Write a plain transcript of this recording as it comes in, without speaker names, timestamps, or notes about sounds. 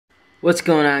What's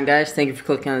going on, guys? Thank you for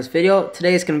clicking on this video.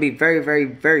 Today is going to be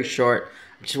very short.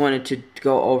 I just wanted to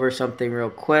go over something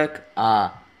real quick.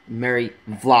 Merry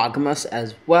Vlogmas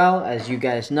as well. As you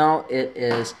guys know, it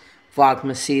is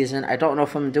Vlogmas season. I don't know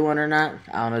if I'm doing it or not.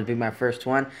 I don't know, it'll be my first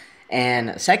one.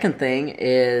 And second thing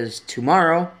is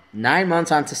tomorrow, 9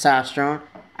 months on testosterone.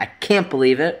 I can't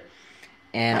believe it.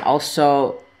 And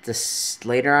also,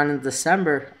 later on in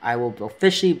December, I will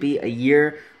officially be a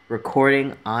year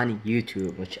recording on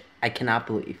YouTube, which I cannot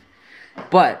believe.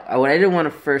 But what I did want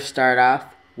to first start off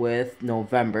with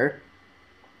November.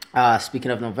 Speaking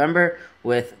of November,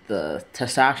 with the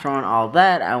testosterone, all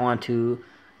that, I want to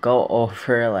go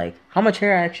over like how much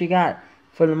hair I actually got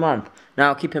for the month.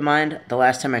 Now, keep in mind, the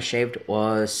last time I shaved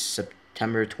was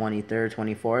September 23rd,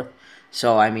 24th.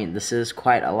 So, I mean, this is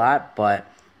quite a lot, but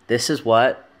this is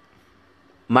what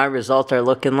my results are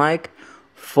looking like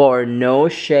for no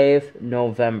shave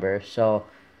November. So,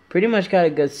 pretty much got a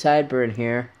good sideburn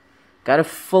here. Got a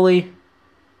fully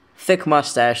thick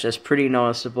mustache that's pretty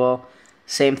noticeable.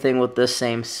 Same thing with this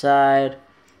same side.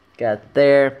 Got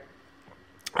there.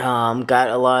 Got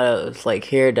a lot of like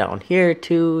hair down here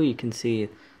too. You can see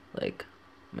like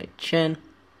my chin.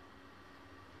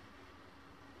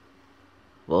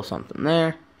 A little something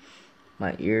there.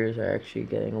 My ears are actually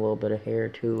getting a little bit of hair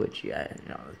too, which, yeah, you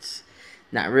know, it's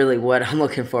not really what I'm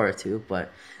looking forward to.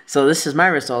 But so this is my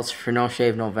results for no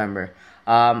shave November.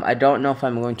 I don't know if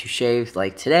I'm going to shave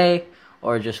like today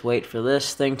or just wait for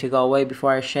this thing to go away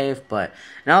before I shave. But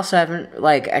and I also haven't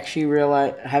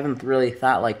haven't really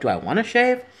thought like, do I want to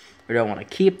shave or do I want to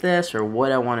keep this or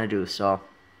what I want to do? So,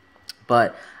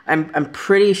 but I'm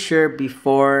pretty sure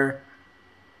before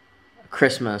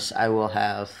Christmas I will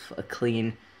have a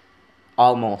clean,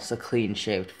 almost a clean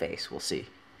shaved face. We'll see.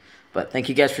 But thank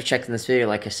you guys for checking this video.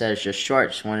 Like I said, it's just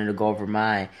short. Just wanted to go over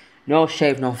my no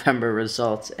shave November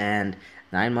results and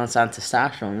 9 months on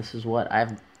testosterone. This is what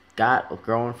I've got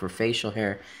growing for facial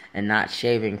hair and not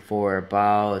shaving for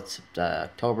about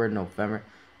October, November,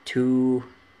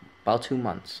 about 2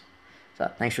 months. So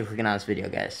thanks for clicking on this video,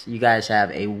 guys. You guys have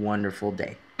a wonderful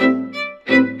day.